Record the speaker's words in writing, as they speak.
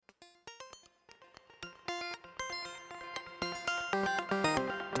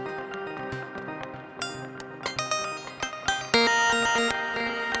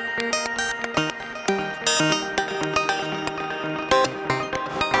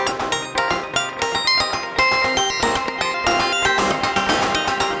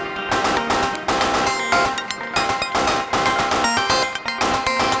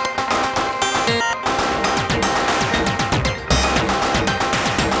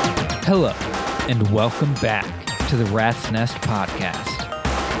Hello, and welcome back to the Rat's Nest podcast.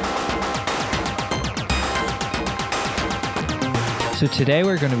 So today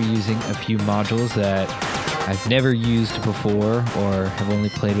we're going to be using a few modules that I've never used before or have only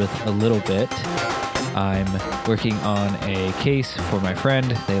played with a little bit. I'm working on a case for my friend.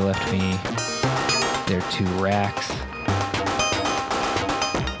 They left me their 2 racks.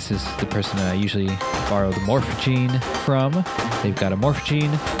 This is the person that I usually borrow the Morphagene from. They've got a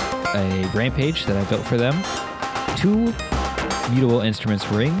Morphagene, a Rampage that I built for them, 2 Mutable Instruments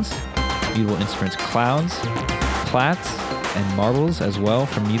rings, Mutable Instruments clowns, Plaits, and marbles as well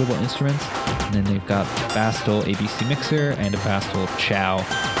from Mutable Instruments. And then they've got Bastel ABC mixer and a Bastel Chow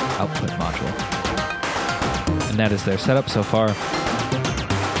output module. And that is their setup so far.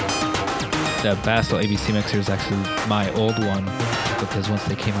 The Bastel ABC mixer is actually my old one because once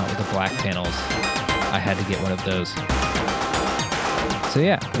they came out with the black panels, I had to get one of those. So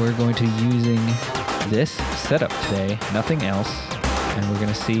yeah, we're going to be using this setup today, nothing else, and we're going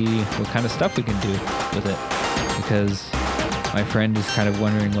to see what kind of stuff we can do with it, because my friend is kind of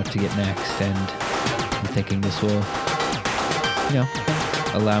wondering what to get next, and I'm thinking this will,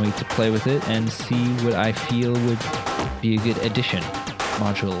 allow me to play with it and see what I feel would be a good addition,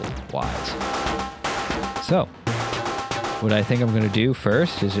 module-wise. So, what I think I'm going to do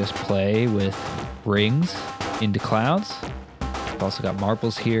first is just play with rings into clouds. I've also got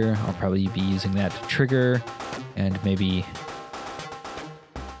marbles here. I'll probably be using that to trigger and maybe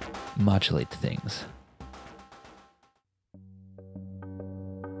modulate things.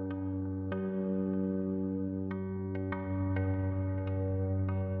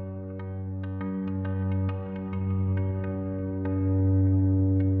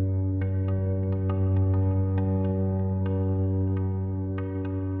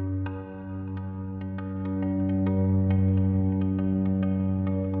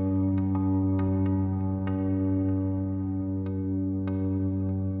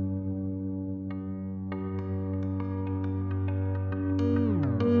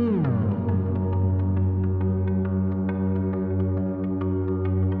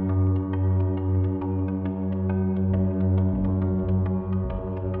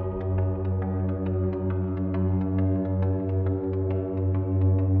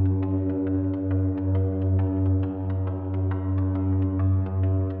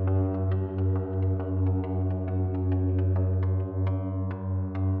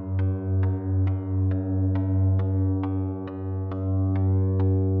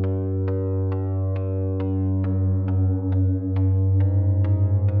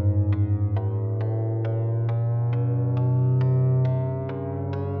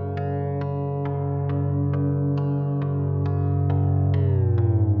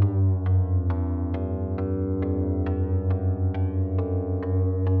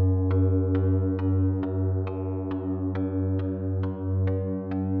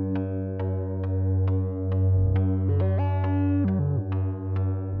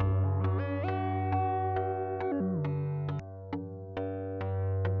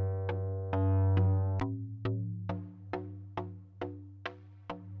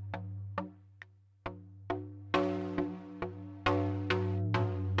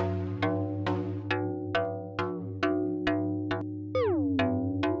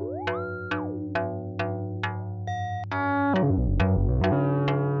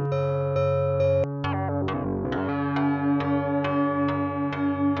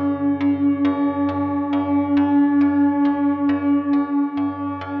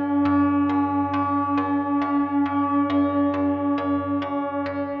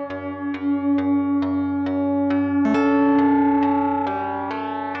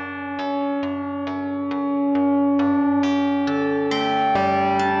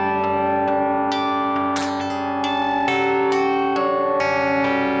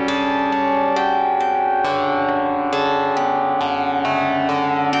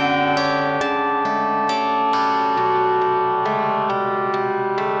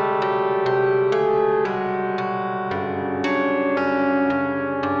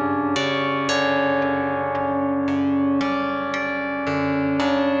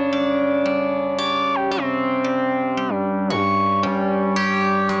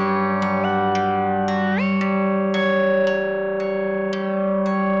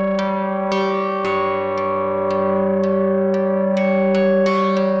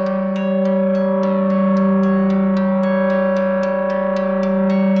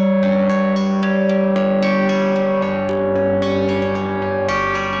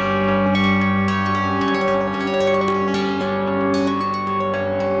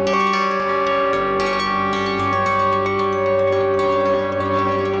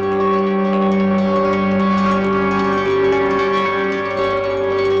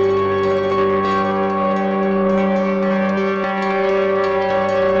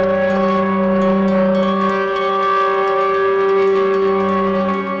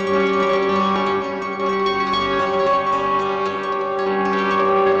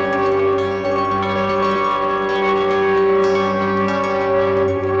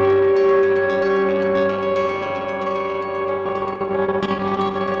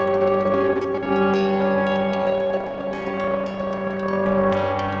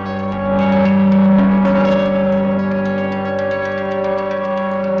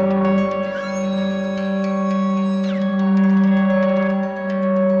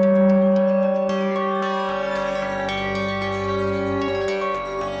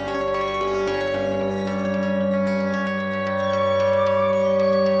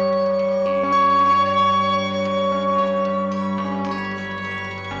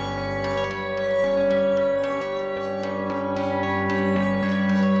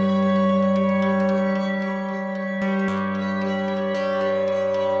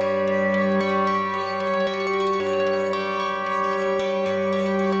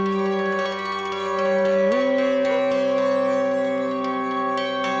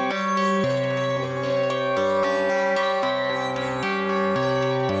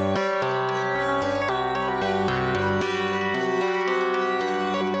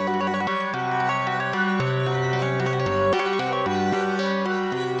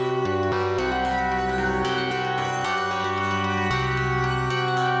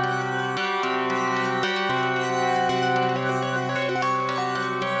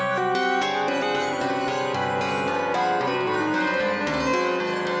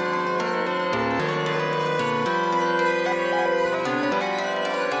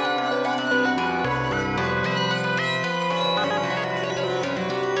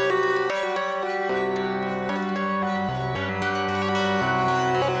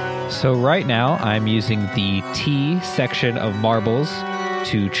 So right now I'm using the T section of marbles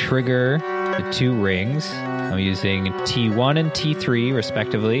to trigger the 2 rings. I'm using T1 and T3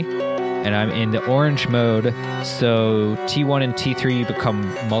 respectively, and I'm in the orange mode, so T1 and T3 become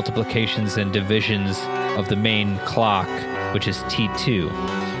multiplications and divisions of the main clock, which is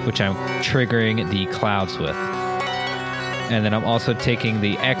T2, which I'm triggering the clouds with. And then I'm also taking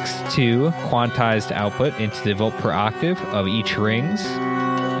the X2 quantized output into the volt per octave of each rings,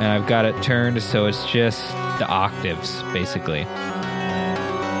 and I've got it turned so it's just the octaves, basically.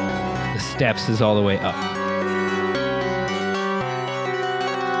 The steps is all the way up.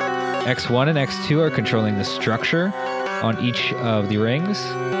 X1 and X2 are controlling the structure on each of the rings.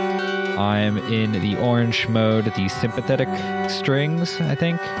 I'm in the orange mode, the sympathetic strings, I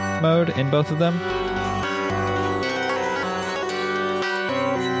think, mode in both of them.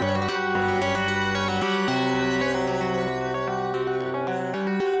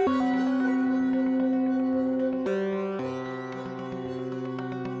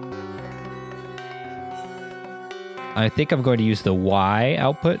 I think I'm going to use the Y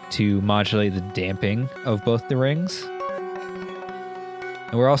output to modulate the damping of both the rings.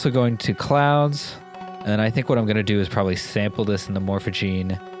 And we're also going to clouds. And I think what I'm going to do is probably sample this in the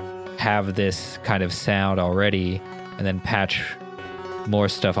Morphagene, have this kind of sound already, and then patch more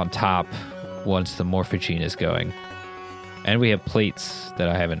stuff on top once the Morphagene is going. And we have plates that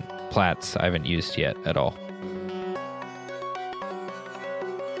Plaits I haven't used yet at all.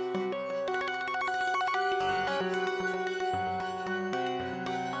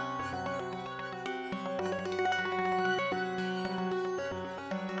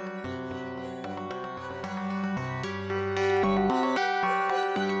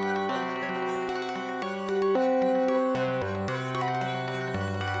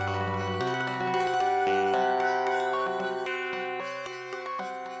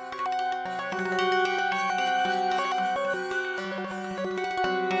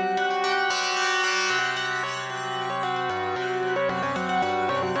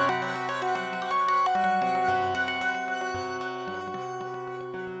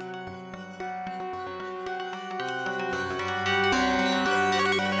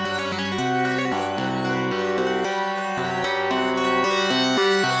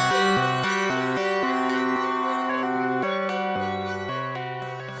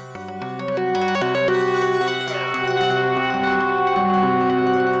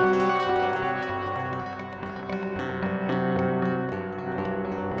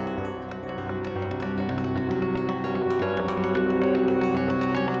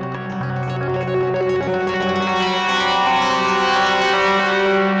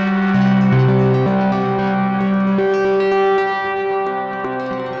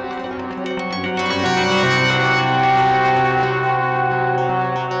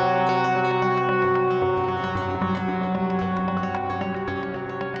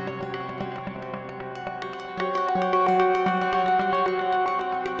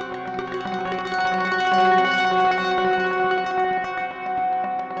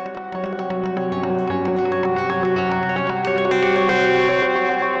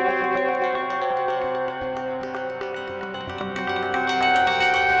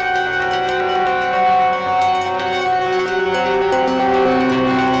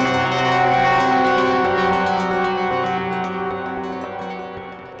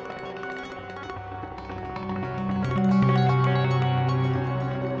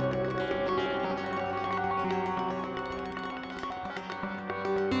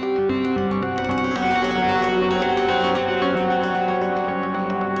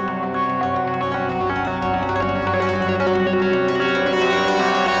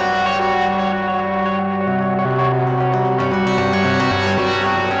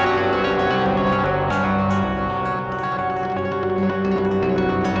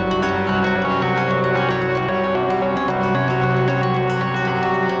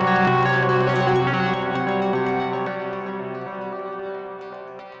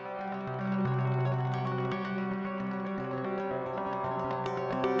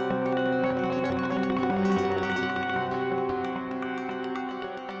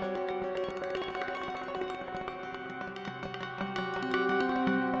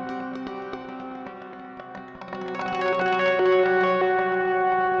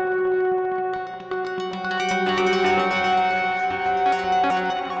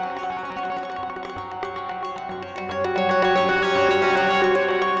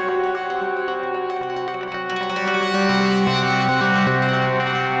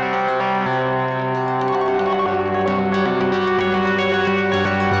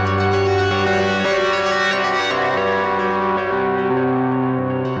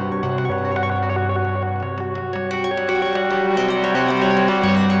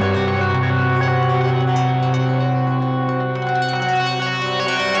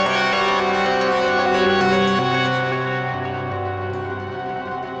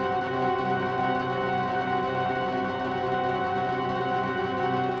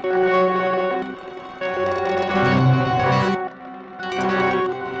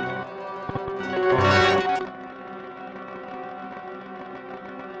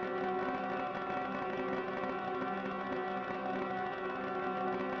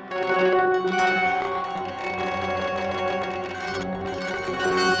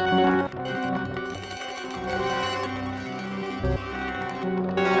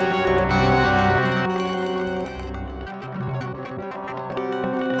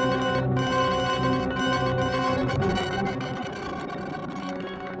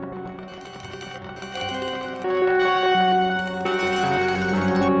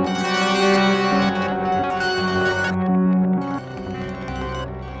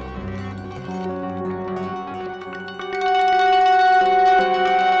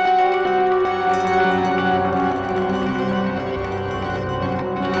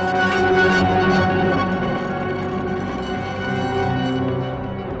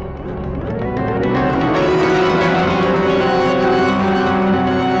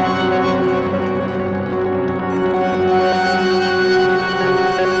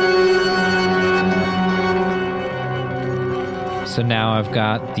 I've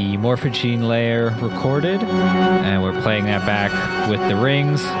got the Morphagene layer recorded, and we're playing that back with the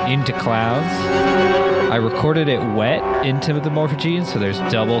rings into clouds. I recorded it wet into the Morphagene, so there's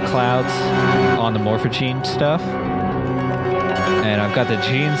double clouds on the Morphagene stuff. And I've got the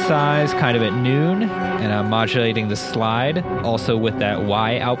gene size kind of at noon, and I'm modulating the slide also with that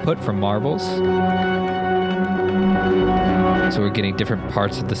Y output from marbles. So we're getting different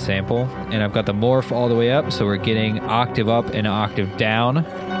parts of the sample. And I've got the morph all the way up, so we're getting octave up and octave down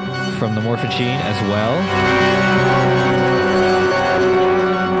from the Morphagene as well.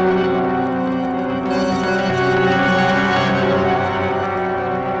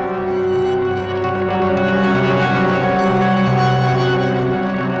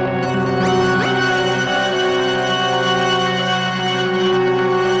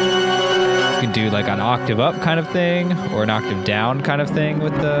 Do like an octave up kind of thing or an octave down kind of thing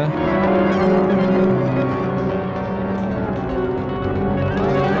with the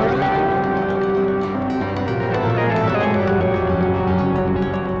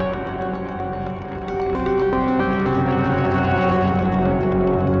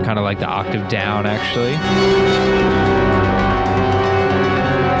kind of like the octave down actually.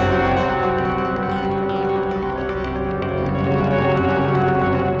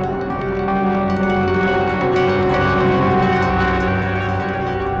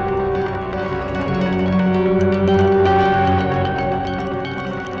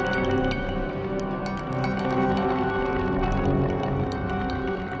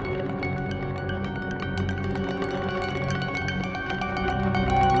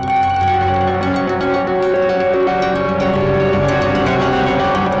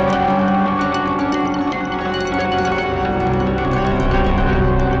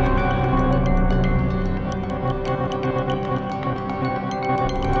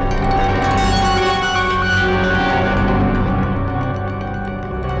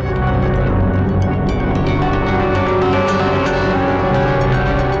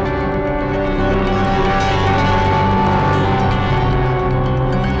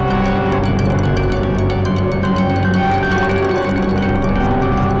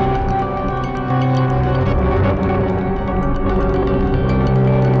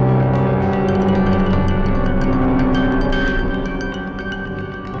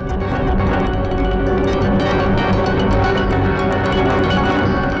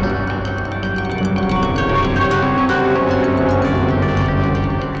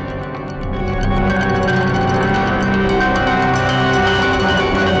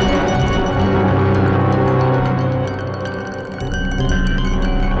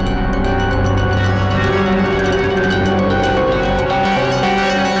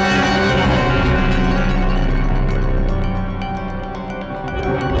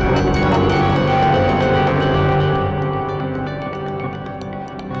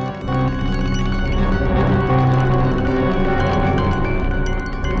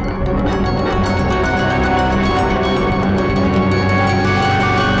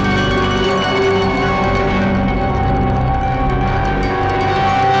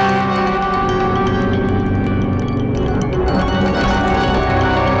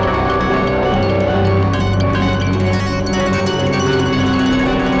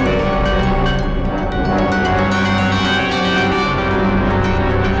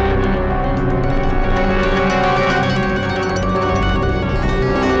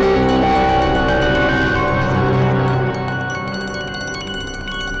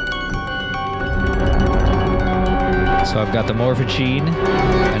 So I've got the Morphagene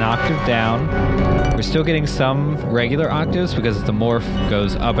an octave down. We're still getting some regular octaves because the morph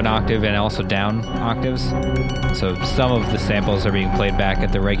goes up an octave and also down octaves. So some of the samples are being played back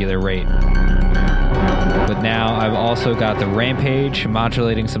at the regular rate. But now I've also got the Rampage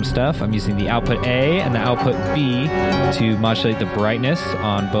modulating some stuff. I'm using the output A and the output B to modulate the brightness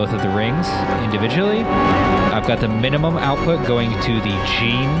on both of the rings individually. I've got the minimum output going to the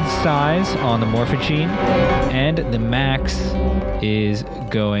gene size on the Morphagene, and the max is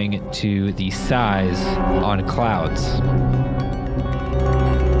going to the size on clouds.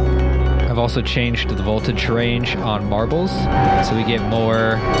 I've also changed the voltage range on marbles, so we get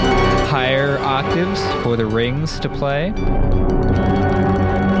more higher octaves for the rings to play.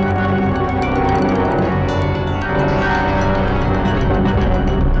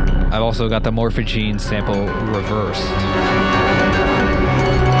 I've also got the Morphagene sample reversed.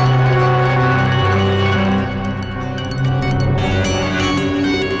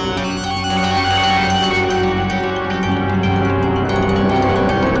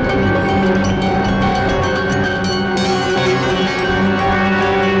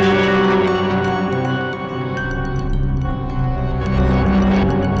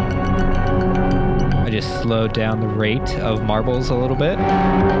 down the rate of marbles a little bit.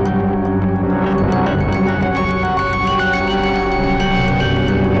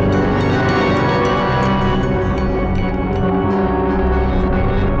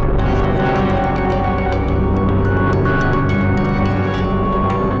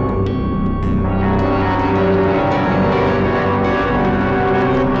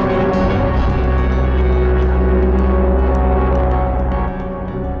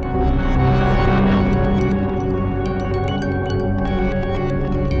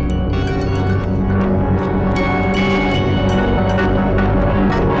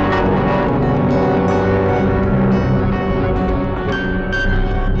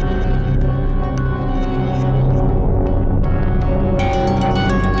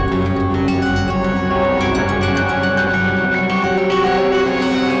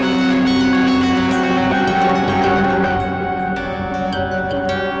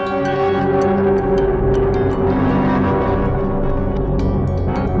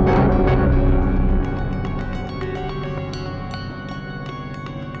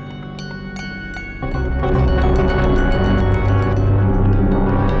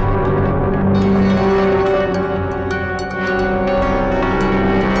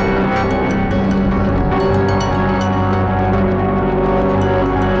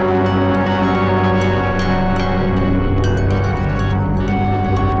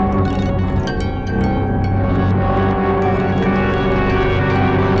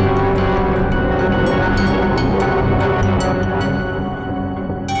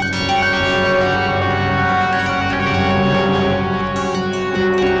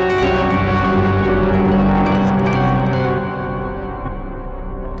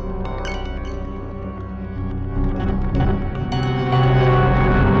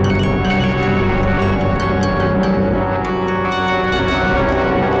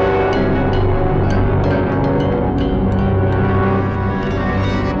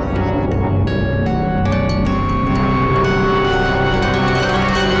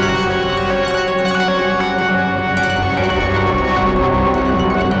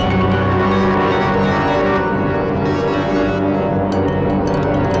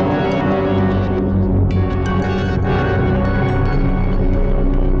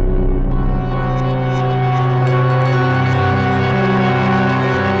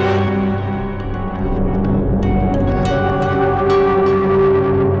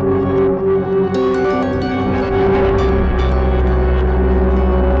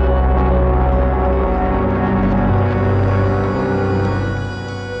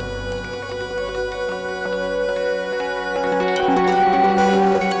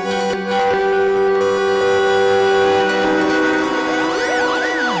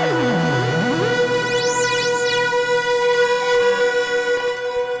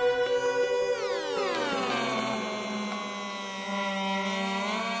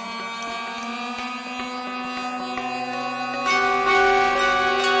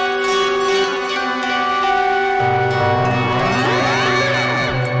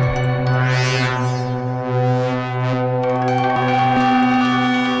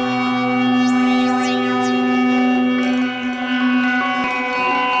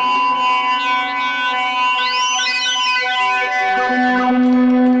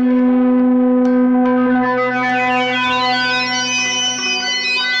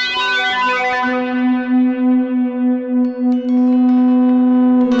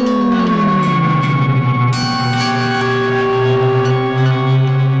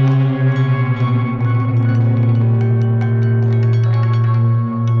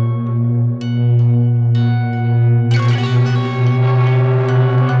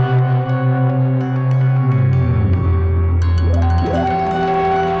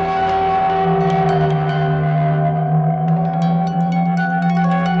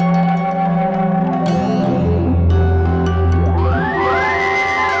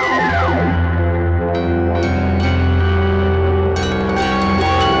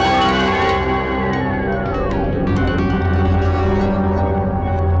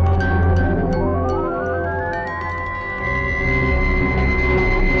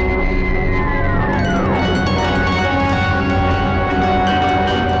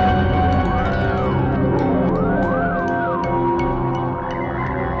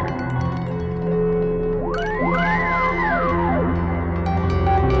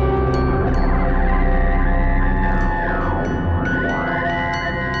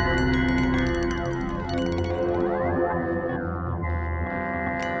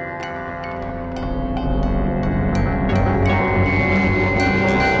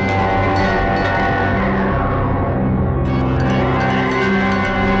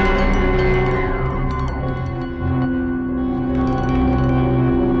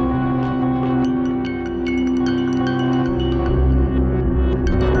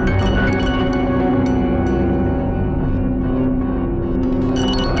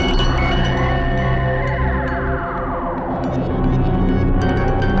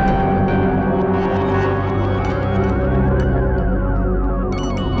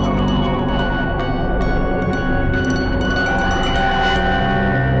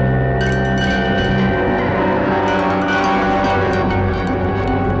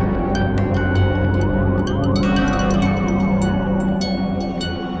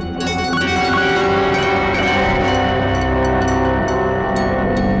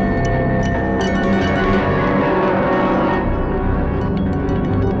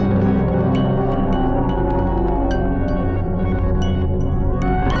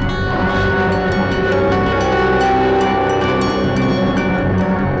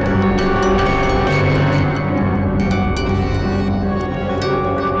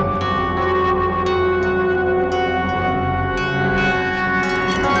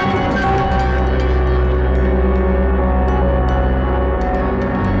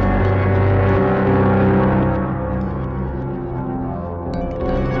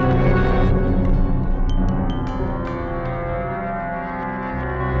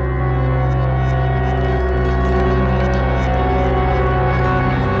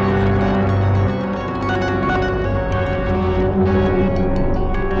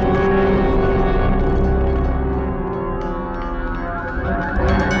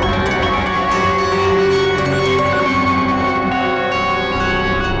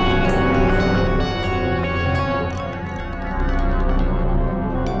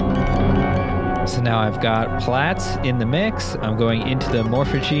 So now I've got Plaits in the mix. I'm going into the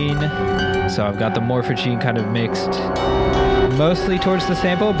Morphagene. So I've got the Morphagene kind of mixed mostly towards the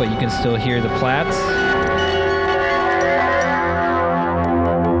sample, but you can still hear the Plaits.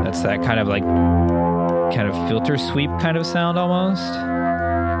 That's that kind of filter sweep kind of sound almost.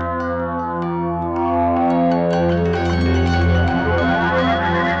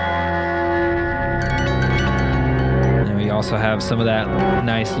 And we also have some of that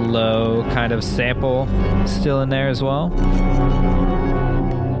nice low kind of sample still in there as well.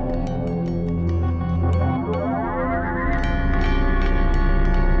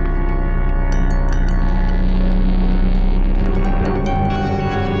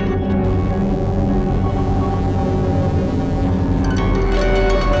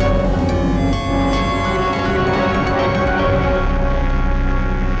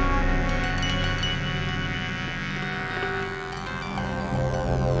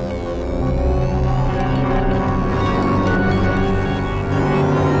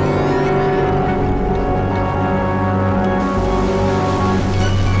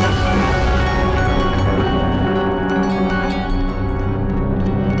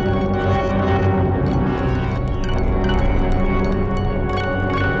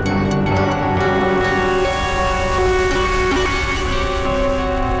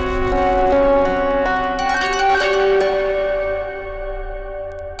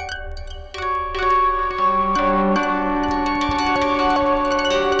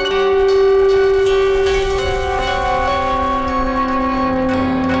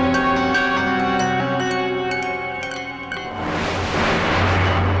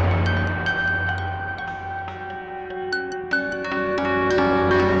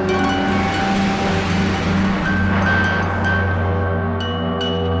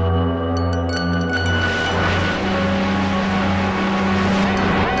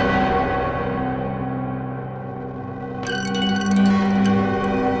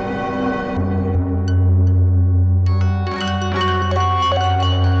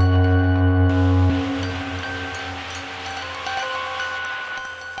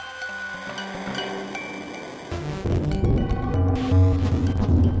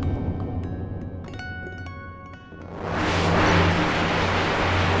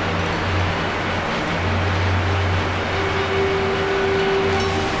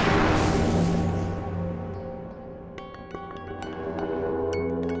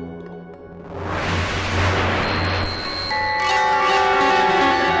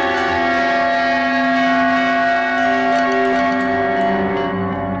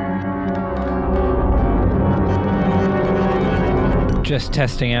 Just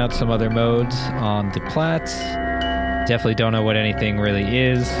testing out some other modes on the Plaits. Definitely don't know what anything really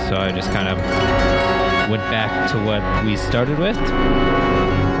is, so I just kind of went back to what we started with.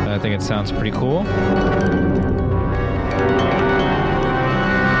 I think it sounds pretty cool.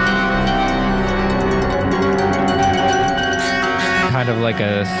 Kind of like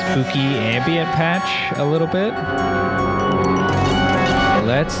a spooky ambient patch a little bit.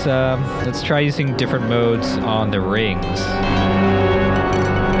 Let's try using different modes on the rings.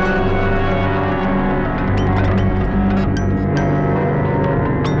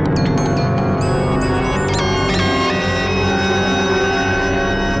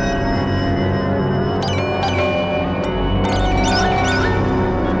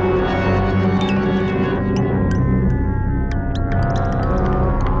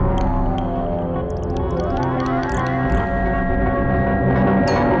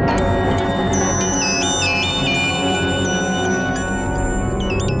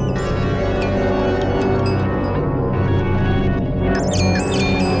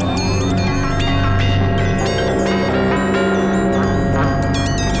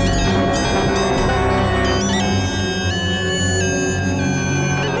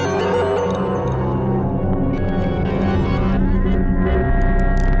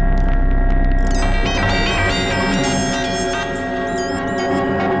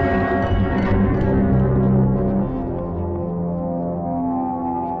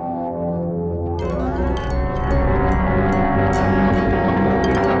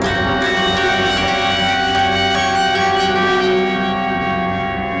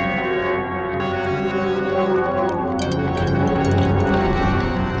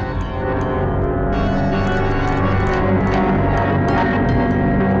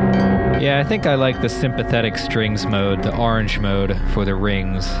 Yeah, I think I like the sympathetic strings mode, the orange mode for the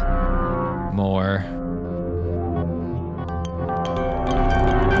rings more.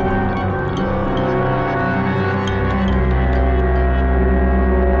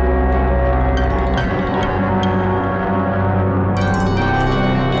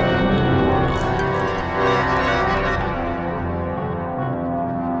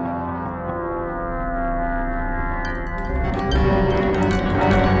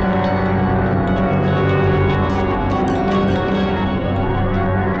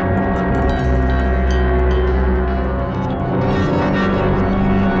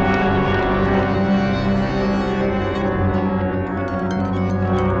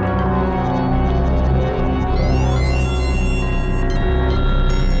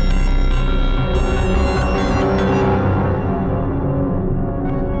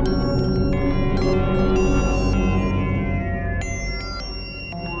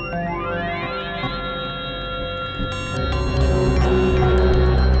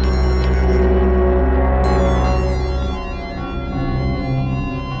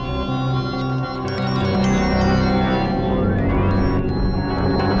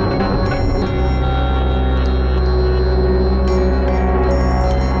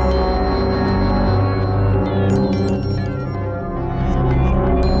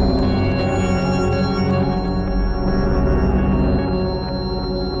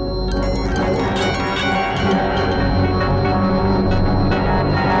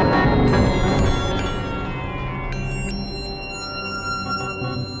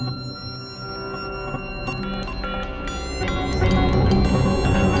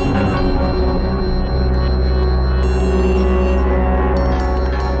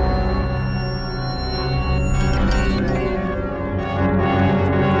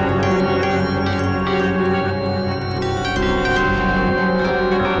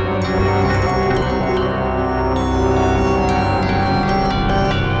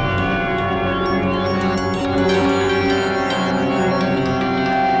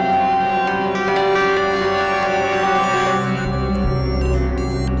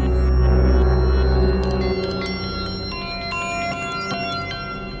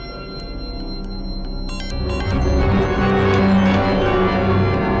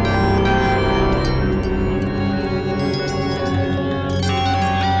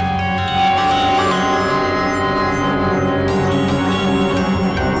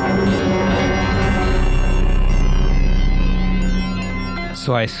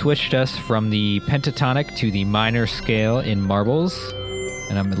 So I switched us from the pentatonic to the minor scale in marbles,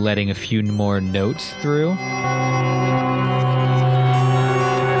 and I'm letting a few more notes through.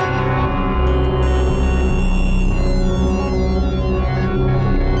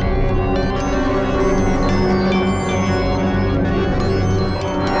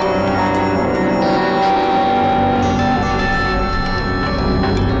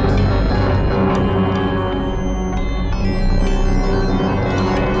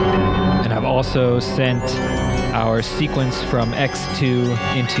 Also sent our sequence from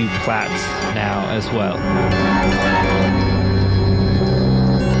X2 into Plaits now as well.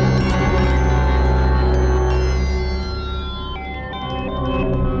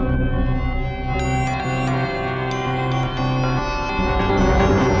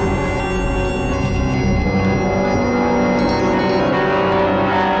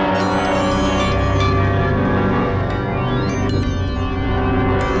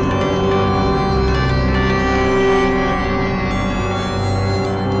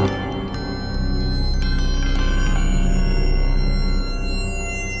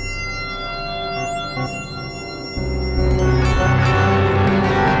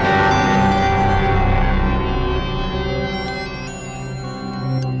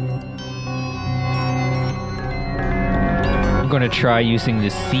 I'm going to try using the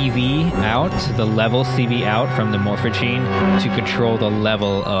CV out, the level CV out from the Morphagene to control the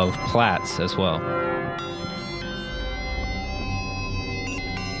level of Plaits as well.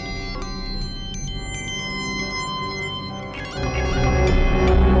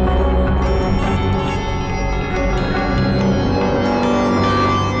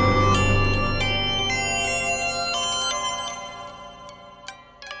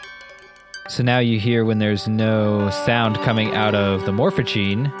 So now you hear when there's no sound coming out of the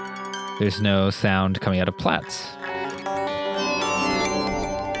Morphagene, there's no sound coming out of Plaits.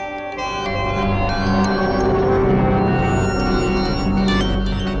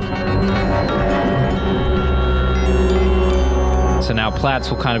 So now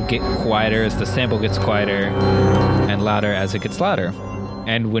Plaits will kind of get quieter as the sample gets quieter and louder as it gets louder.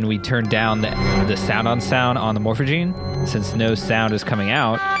 And when we turn down the sound on the Morphagene, since no sound is coming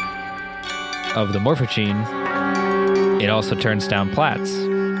out of the Morphagene, it also turns down Plaits,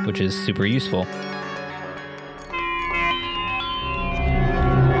 which is super useful.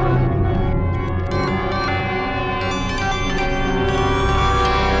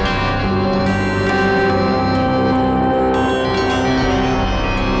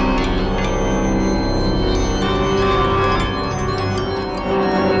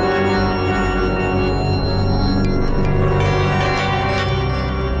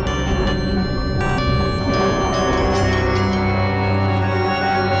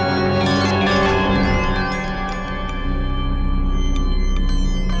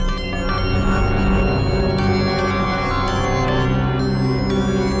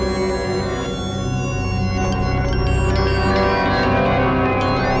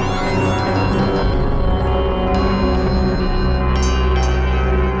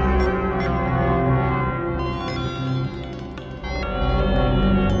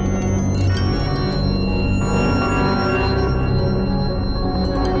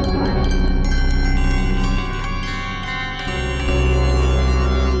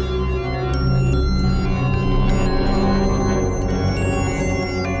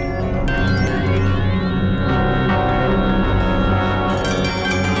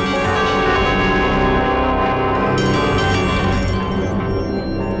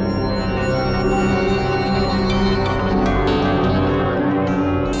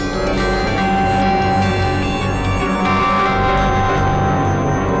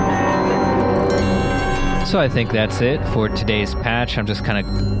 So I think that's it for today's patch. I'm just kind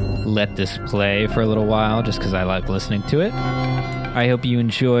of let this play for a little while just because I like listening to it. I hope you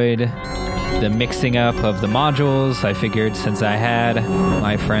enjoyed the mixing up of the modules. I figured since I had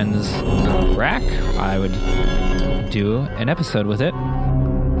my friend's rack, I would do an episode with it.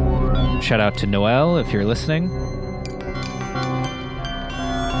 Shout out to Noel if you're listening.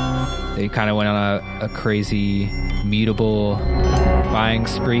 They kind of went on a crazy Mutable buying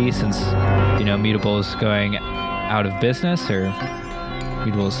spree since, Mutable's going out of business or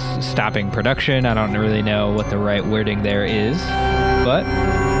Mutable's stopping production. I don't really know what the right wording there is, but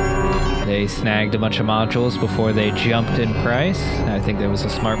they snagged a bunch of modules before they jumped in price. I think that was a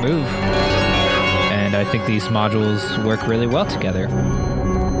smart move. And I think these modules work really well together.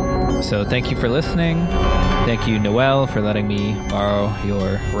 So thank you for listening. Thank you, Noel, for letting me borrow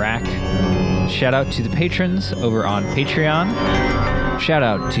your rack. Shout out to the patrons over on Patreon. Shout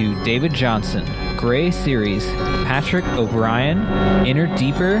out to David Johnson, Gray Series, Patrick O'Brien, Inner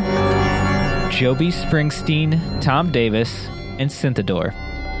Deeper, Joby Springsteen, Tom Davis, and Synthador.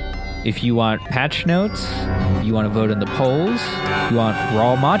 If you want patch notes, you want to vote in the polls, you want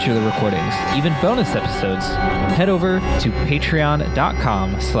raw modular recordings, even bonus episodes, head over to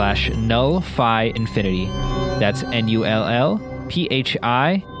patreon.com/nullphi infinity. That's NULLPHI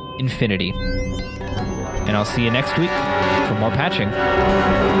infinity. And I'll see you next week for more patching.